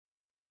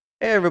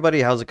Hey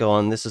everybody, how's it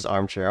going? This is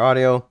Armchair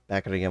Audio,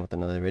 back at it again with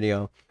another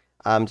video.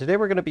 Today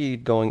we're going to be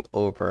going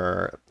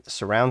over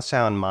surround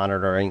sound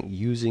monitoring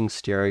using a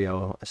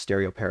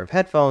stereo pair of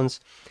headphones,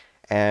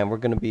 and we're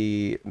going to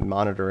be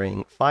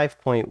monitoring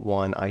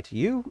 5.1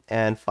 ITU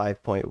and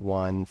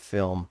 5.1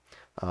 film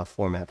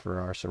format for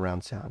our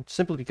surround sound,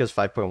 simply because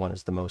 5.1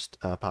 is the most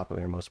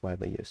popular and most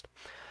widely used.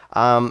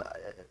 Um,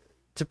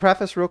 to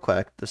preface real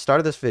quick, the start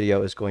of this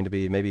video is going to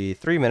be maybe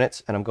 3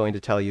 minutes, and I'm going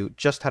to tell you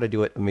just how to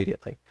do it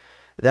immediately.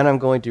 Then I'm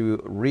going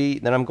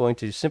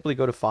to simply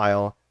go to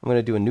File. I'm going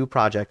to do a new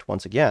project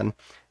once again,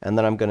 and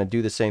then I'm going to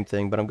do the same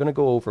thing, but I'm going to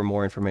go over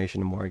more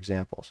information and more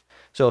examples.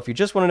 So if you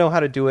just want to know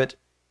how to do it,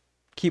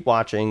 keep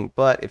watching.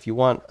 But if you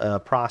want a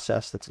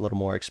process that's a little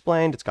more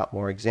explained, it's got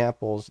more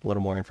examples, a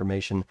little more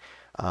information,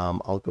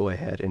 I'll go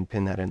ahead and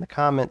pin that in the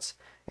comments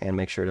and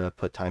make sure to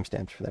put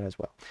timestamps for that as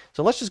well.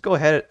 So let's just go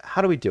ahead.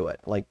 How do we do it?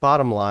 Like,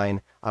 bottom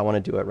line, I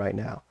want to do it right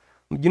now.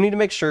 You need to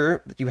make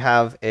sure that you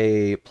have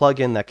a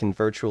plugin that can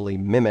virtually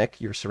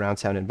mimic your surround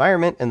sound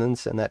environment and then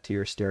send that to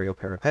your stereo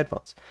pair of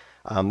headphones.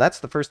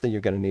 That's the first thing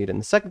you're going to need. And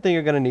the second thing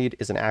you're going to need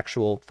is an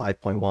actual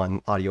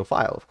 5.1 audio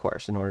file, of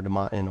course, in order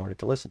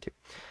to listen to.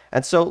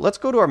 And so let's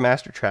go to our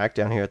master track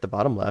down here at the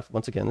bottom left.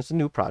 Once again, this is a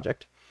new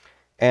project.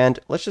 And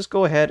let's just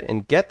go ahead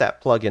and get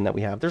that plugin that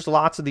we have. There's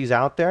lots of these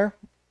out there.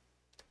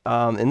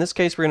 In this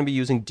case, we're going to be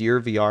using Deer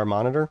VR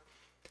Monitor.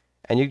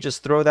 And you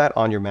just throw that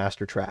on your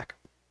master track.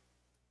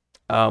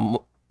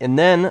 And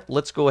then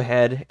let's go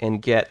ahead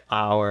and get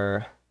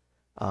our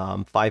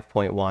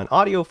 5.1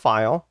 audio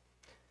file,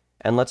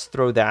 and let's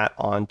throw that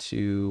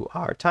onto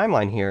our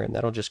timeline here, and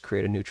that'll just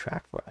create a new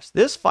track for us.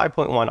 This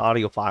 5.1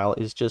 audio file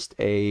is just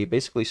a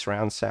basically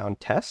surround sound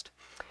test,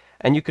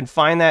 and you can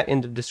find that in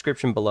the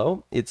description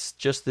below. It's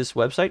just this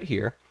website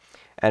here,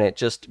 and it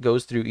just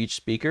goes through each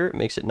speaker. It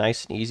makes it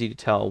nice and easy to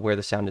tell where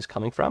the sound is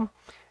coming from,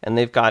 and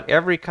they've got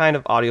every kind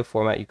of audio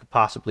format you could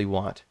possibly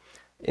want.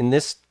 In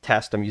this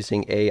test, I'm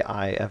using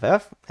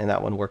AIFF, and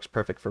that one works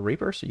perfect for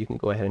Reaper, so you can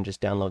go ahead and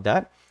just download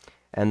that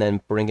and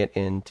then bring it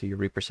into your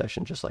Reaper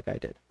session just like I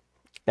did.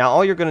 Now,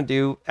 all you're going to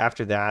do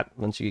after that,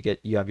 once you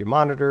have your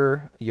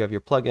monitor, you have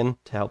your plugin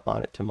to help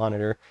on it to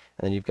monitor,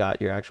 and then you've got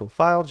your actual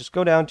file, just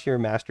go down to your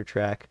master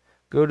track,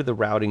 go to the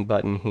routing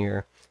button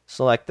here,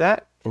 select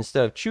that.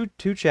 Instead of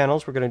 2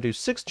 channels, we're going to do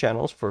 6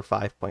 channels for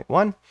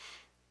 5.1.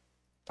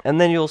 And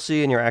then you'll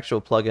see in your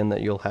actual plugin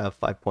that you'll have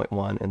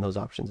 5.1 and those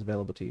options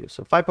available to you.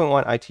 So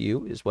 5.1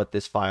 ITU is what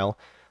this file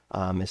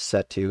is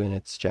set to in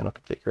its channel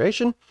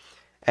configuration.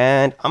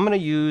 And I'm going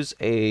to use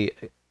an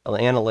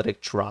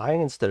analytic dry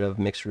instead of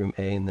mix room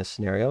A in this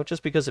scenario,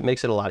 just because it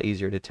makes it a lot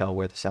easier to tell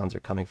where the sounds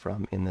are coming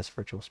from in this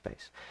virtual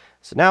space.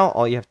 So now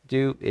all you have to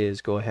do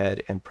is go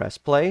ahead and press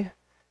play.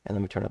 And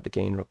let me turn up the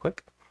gain real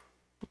quick.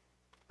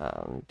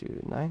 Let me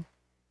do 9.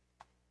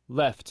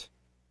 Left,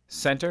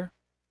 center,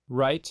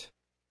 right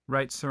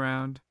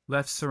surround,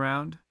 left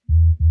surround.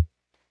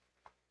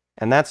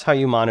 And that's how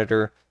you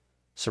monitor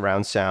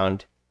surround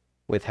sound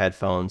with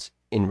headphones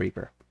in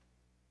Reaper.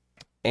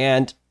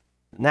 And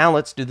now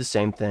let's do the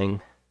same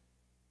thing.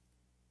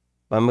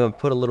 I'm going to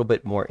put a little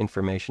bit more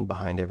information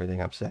behind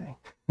everything I'm saying.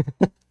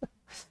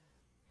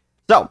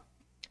 So,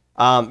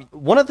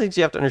 one of the things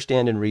you have to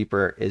understand in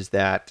Reaper is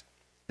that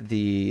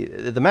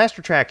the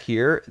master track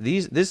here,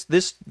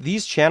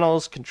 these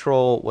channels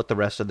control what the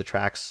rest of the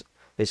tracks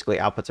basically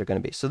outputs are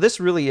going to be. So this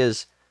really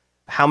is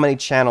how many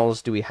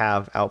channels do we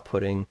have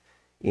outputting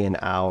in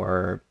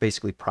our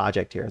basically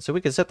project here. And so we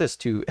can set this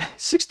to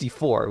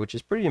 64, which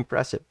is pretty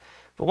impressive.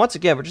 But once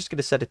again, we're just going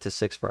to set it to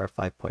 6 for our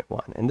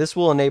 5.1. And this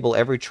will enable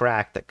every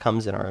track that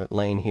comes in our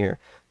lane here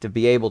to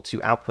be able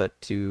to output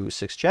to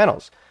 6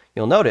 channels.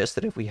 You'll notice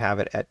that if we have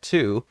it at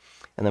 2,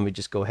 and then we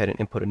just go ahead and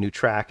input a new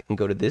track and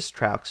go to this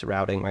track's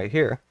routing right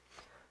here,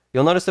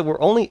 you'll notice that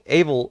we're only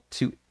able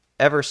to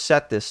ever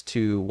set this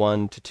to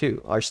 1 to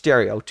 2, our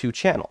stereo 2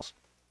 channels.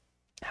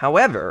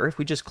 However, if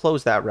we just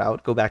close that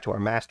route, go back to our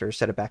master,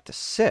 set it back to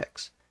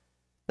 6,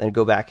 then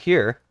go back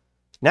here,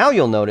 now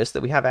you'll notice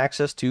that we have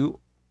access to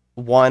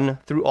 1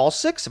 through all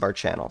 6 of our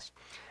channels.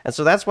 And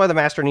so that's why the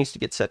master needs to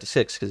get set to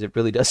 6, because it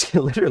really does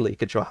literally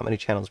control how many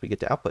channels we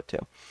get to output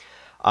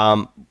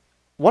to.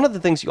 One of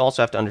the things you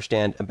also have to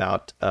understand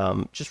about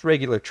just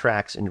regular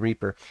tracks in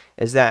Reaper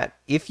is that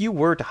if you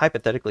were to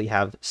hypothetically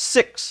have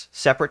 6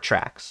 separate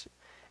tracks,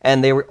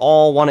 and they were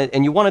all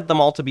and you wanted them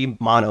all to be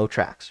mono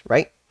tracks,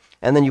 right?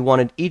 And then you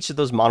wanted each of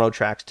those mono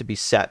tracks to be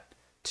set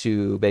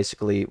to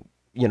basically,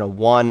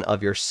 one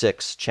of your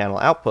 6 channel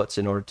outputs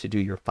in order to do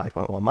your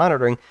 5.1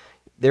 monitoring.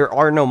 There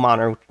are no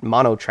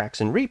mono tracks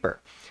in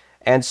Reaper.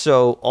 And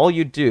so all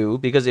you do,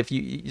 because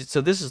so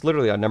this is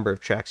literally a number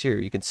of tracks here,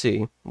 you can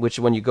see, which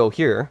when you go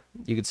here,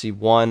 you can see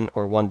 1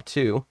 or 1 to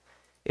 2.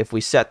 If we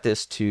set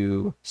this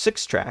to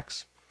 6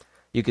 tracks,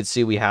 you could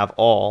see we have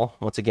all,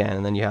 once again,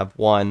 and then you have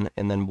 1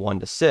 and then 1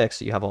 to 6,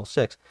 so you have all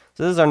 6.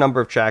 So this is our number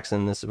of tracks,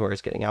 and this is where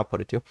it's getting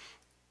outputted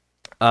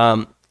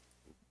to.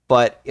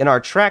 But in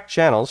our track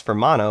channels for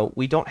mono,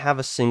 we don't have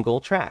a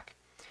single track.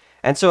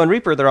 And so in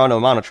Reaper, there are no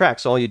mono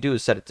tracks. All you do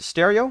is set it to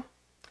stereo.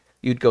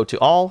 You'd go to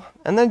all,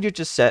 and then you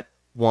just set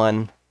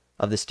 1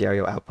 of the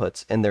stereo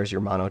outputs, and there's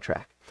your mono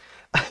track.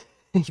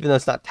 Even though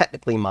it's not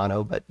technically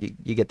mono, but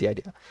you get the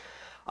idea.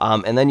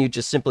 And then you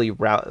just simply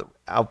route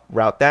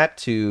that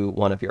to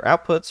one of your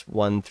outputs,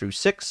 1 through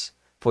 6,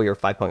 for your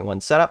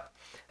 5.1 setup.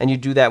 And you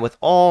do that with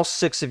all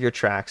 6 of your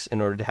tracks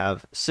in order to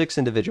have 6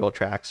 individual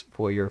tracks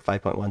for your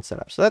 5.1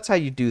 setup. So that's how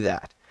you do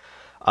that.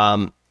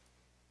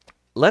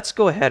 Let's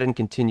go ahead and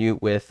continue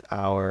with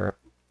our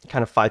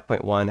kind of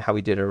 5.1, how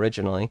we did it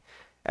originally.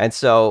 And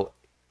so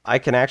I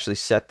can actually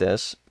set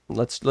this.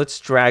 Let's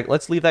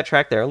leave that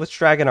track there. Let's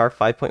drag in our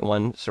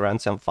 5.1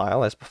 surround sound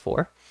file as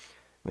before.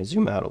 Let me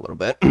zoom out a little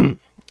bit. And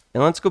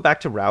let's go back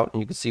to route,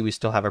 and you can see we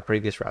still have our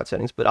previous route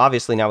settings, but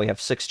obviously now we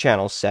have 6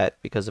 channels set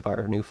because of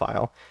our new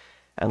file.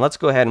 And let's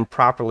go ahead and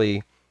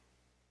properly,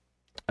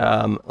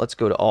 let's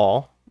go to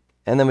all,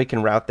 and then we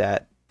can route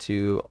that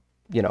to,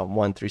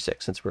 1 through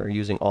 6, since we're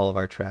using all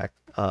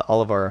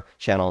of our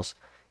channels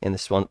in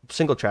this one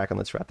single track, and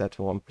let's route that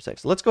to 1 through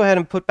 6. So let's go ahead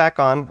and put back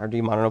on our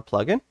demono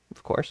plugin,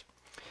 of course,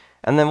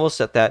 and then we'll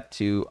set that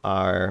to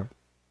our,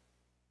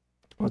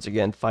 once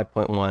again,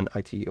 5.1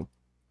 ITU.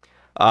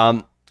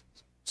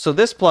 So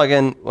this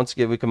plugin, once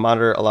again, we can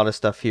monitor a lot of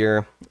stuff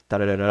here.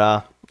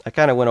 I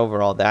kind of went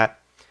over all that.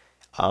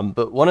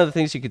 But one of the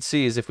things you can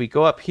see is if we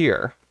go up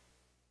here,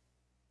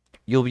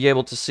 you'll be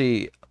able to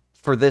see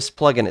for this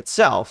plugin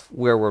itself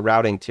where we're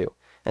routing to.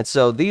 And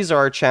so these are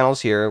our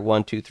channels here,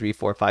 1, 2, 3,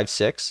 4, 5,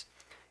 6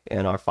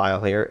 in our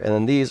file here. And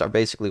then these are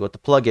basically what the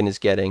plugin is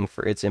getting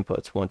for its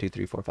inputs, 1, 2,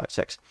 3, 4, 5,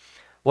 6.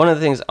 One of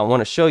the things I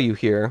want to show you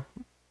here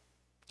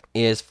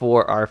is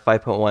for our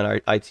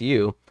 5.1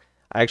 ITU,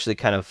 I actually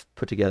kind of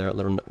put together a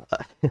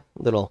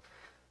little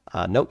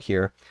note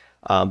here,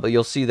 but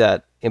you'll see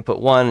that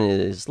input 1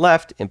 is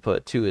left,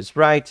 input 2 is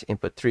right,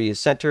 input 3 is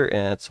center,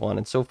 and so on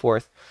and so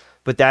forth.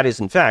 But that is,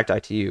 in fact,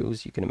 ITU,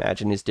 as you can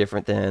imagine, is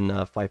different than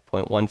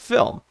 5.1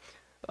 film,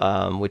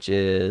 which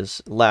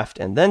is left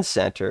and then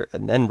center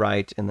and then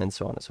right and then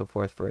so on and so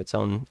forth for its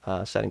own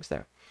settings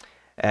there.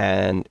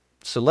 And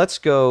so let's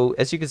go,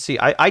 as you can see,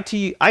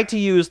 ITU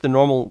is the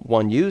normal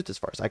one used as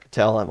far as I could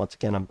tell. Once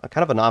again, I'm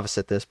kind of a novice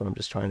at this, but I'm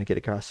just trying to get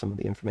across some of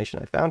the information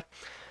I found.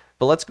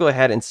 But let's go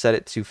ahead and set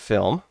it to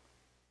film.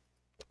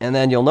 And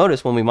then you'll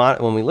notice when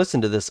we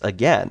listen to this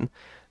again,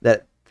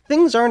 that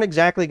things aren't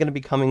exactly going to be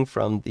coming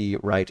from the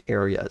right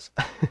areas.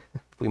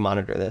 If we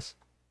monitor this.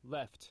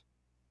 Left,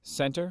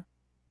 center,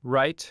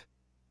 right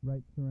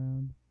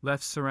surround,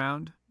 left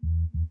surround.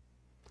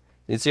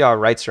 You can see our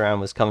right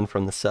surround was coming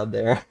from the sub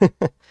there.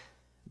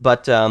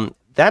 But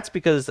that's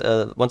because,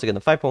 once again,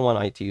 the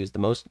 5.1 ITU is the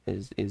most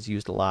is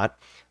used a lot,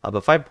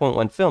 but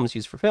 5.1 film is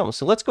used for film.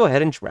 So let's go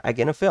ahead and drag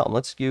in a film.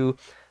 Let's do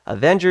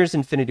Avengers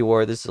Infinity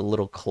War. This is a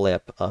little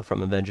clip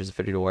from Avengers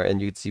Infinity War,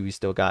 and you can see we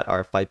still got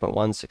our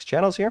 5.1 6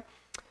 channels here.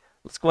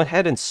 Let's go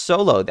ahead and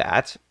solo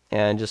that,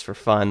 and just for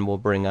fun, we'll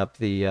bring up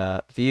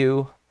the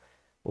view.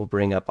 We'll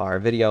bring up our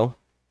video,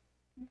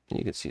 and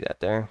you can see that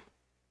there.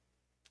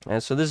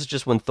 And so this is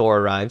just when Thor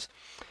arrives.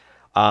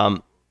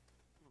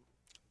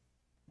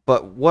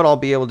 But what I'll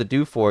be able to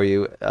do for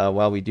you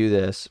while we do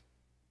this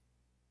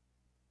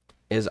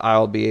is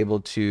I'll be able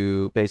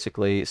to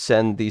basically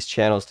send these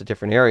channels to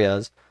different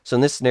areas. So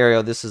in this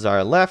scenario, this is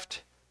our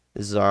left,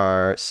 this is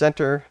our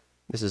center,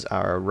 this is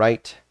our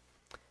right,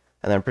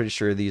 and I'm pretty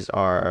sure these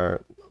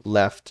are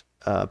left,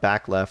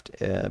 back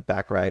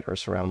right, or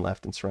surround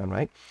left and surround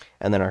right,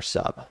 and then our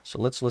sub. So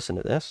let's listen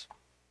to this.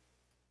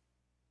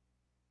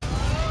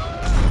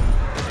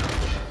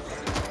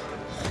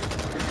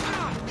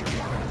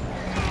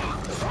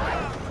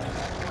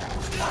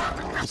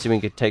 See if we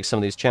can take some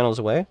of these channels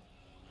away.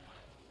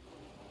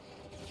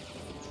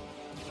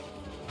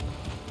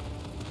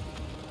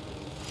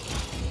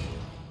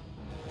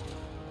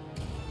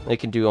 They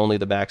can do only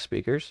the back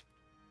speakers.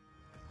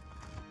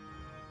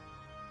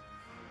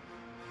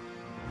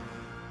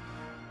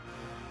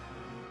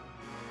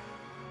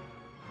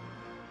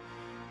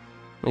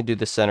 Let me do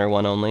the center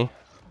one only.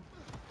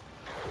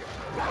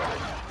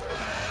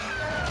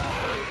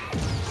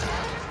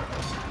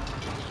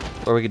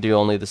 Or we could do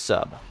only the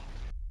sub.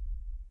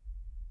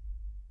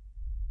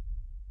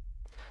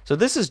 So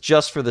this is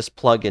just for this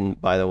plugin,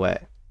 by the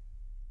way,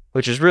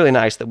 which is really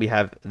nice that we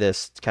have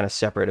this kind of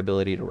separate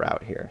ability to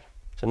route here.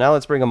 So now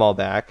let's bring them all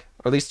back,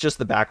 or at least just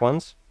the back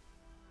ones.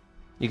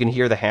 You can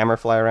hear the hammer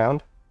fly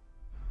around.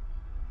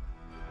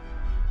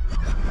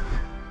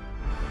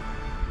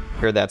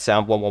 Hear that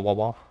sound, wah, wah, wah,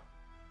 wah.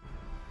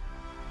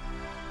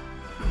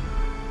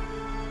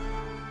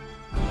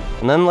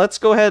 And then let's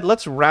go ahead,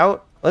 let's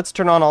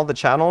turn on all the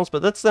channels,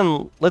 but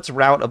let's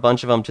route a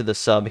bunch of them to the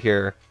sub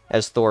here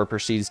as Thor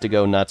proceeds to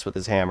go nuts with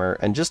his hammer,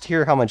 and just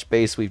hear how much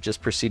bass we've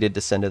just proceeded to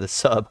send to the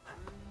sub.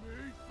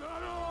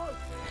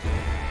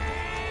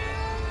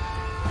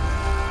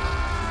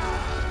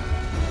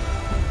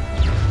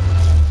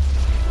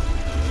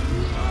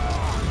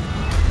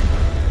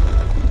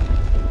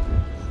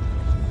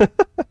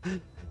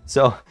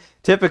 So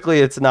typically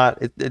it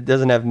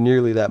doesn't have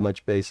nearly that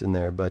much bass in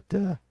there, but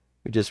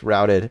we just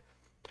routed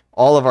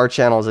all of our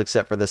channels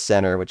except for the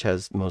center, which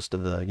has most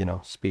of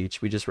the,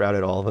 speech. We just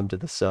routed all of them to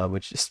the sub,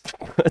 which just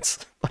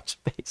puts a bunch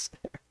of bass.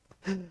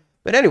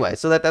 But anyway,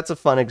 so that's a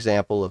fun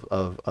example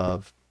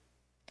of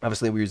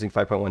obviously we're using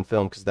 5.1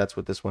 film because that's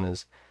what this one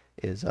is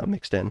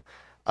mixed in.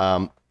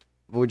 Um,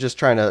 we're just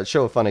trying to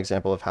show a fun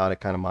example of how to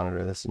kind of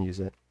monitor this and use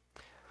it.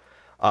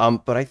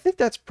 But I think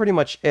that's pretty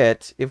much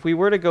it. If we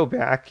were to go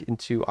back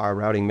into our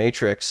routing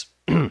matrix,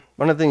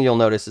 one of the things you'll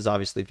notice is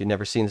obviously if you've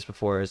never seen this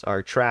before is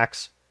our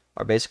tracks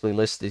are basically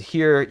listed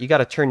here. You got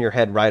to turn your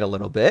head right a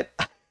little bit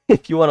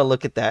if you want to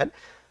look at that.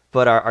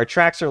 But our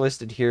tracks are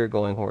listed here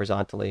going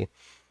horizontally.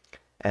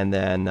 And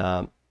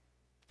then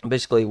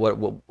basically what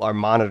our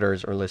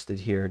monitors are listed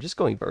here just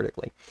going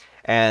vertically.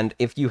 And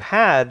if you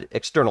had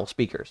external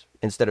speakers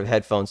instead of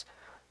headphones,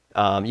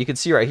 you can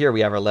see right here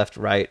we have our left,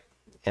 right,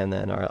 and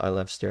then our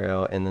left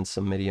stereo, and then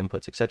some MIDI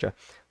inputs, etc.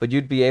 But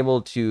you'd be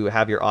able to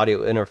have your audio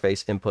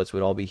interface inputs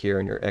would all be here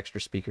and your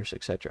extra speakers,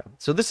 etc.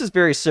 So this is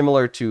very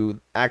similar to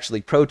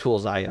actually Pro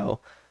Tools I/O.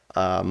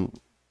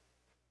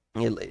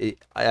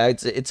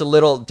 It's a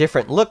little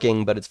different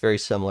looking, but it's very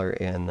similar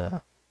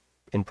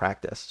in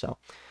practice. So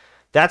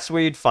that's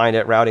where you'd find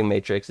it, routing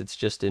matrix. It's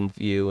just in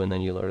view, and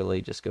then you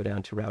literally just go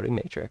down to routing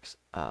matrix.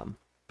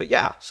 But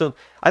yeah, so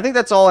I think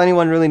that's all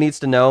anyone really needs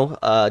to know,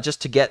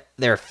 just to get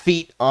their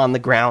feet on the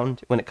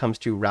ground when it comes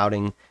to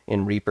routing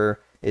in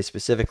Reaper, is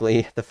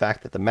specifically the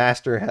fact that the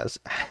master has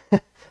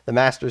the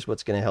master is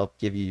what's going to help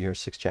give you your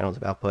 6 channels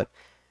of output,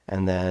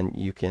 and then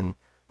you can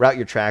route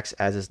your tracks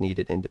as is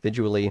needed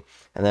individually.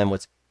 And then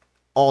what's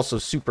also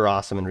super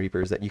awesome in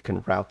Reaper is that you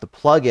can route the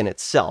plugin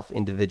itself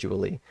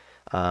individually,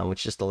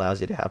 which just allows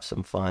you to have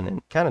some fun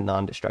and kind of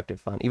non-destructive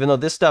fun. Even though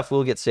this stuff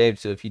will get saved,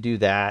 so if you do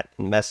that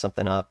and mess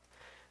something up,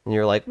 and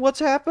you're like,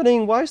 what's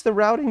happening? Why is the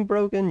routing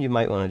broken? You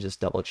might want to just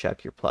double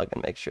check your plug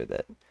and make sure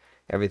that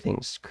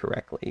everything's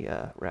correctly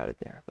routed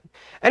there. But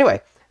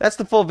anyway, that's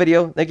the full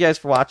video. Thank you guys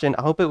for watching.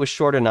 I hope it was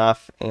short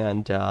enough,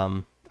 and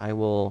I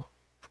will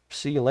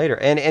see you later.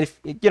 And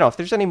if if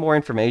there's any more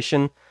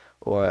information,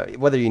 or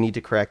whether you need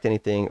to correct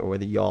anything, or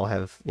whether you all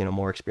have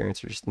more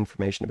experience or just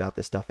information about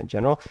this stuff in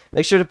general,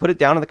 make sure to put it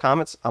down in the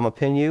comments. I'm gonna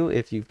pin you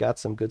if you've got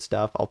some good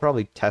stuff. I'll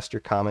probably test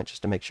your comment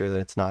just to make sure that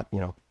it's not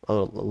a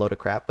load of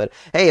crap. But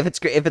hey, if it's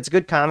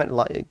good comment,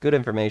 good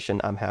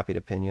information, I'm happy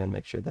to pin you and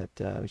make sure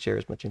that we share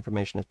as much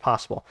information as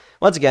possible.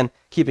 Once again,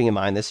 keeping in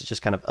mind this is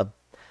just kind of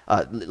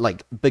a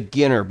like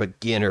beginner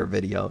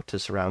video to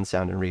surround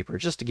sound and Reaper,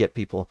 just to get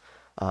people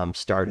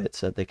started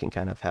so that they can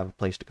kind of have a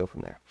place to go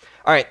from there.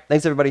 All right,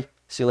 thanks everybody.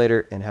 See you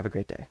later and have a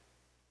great day.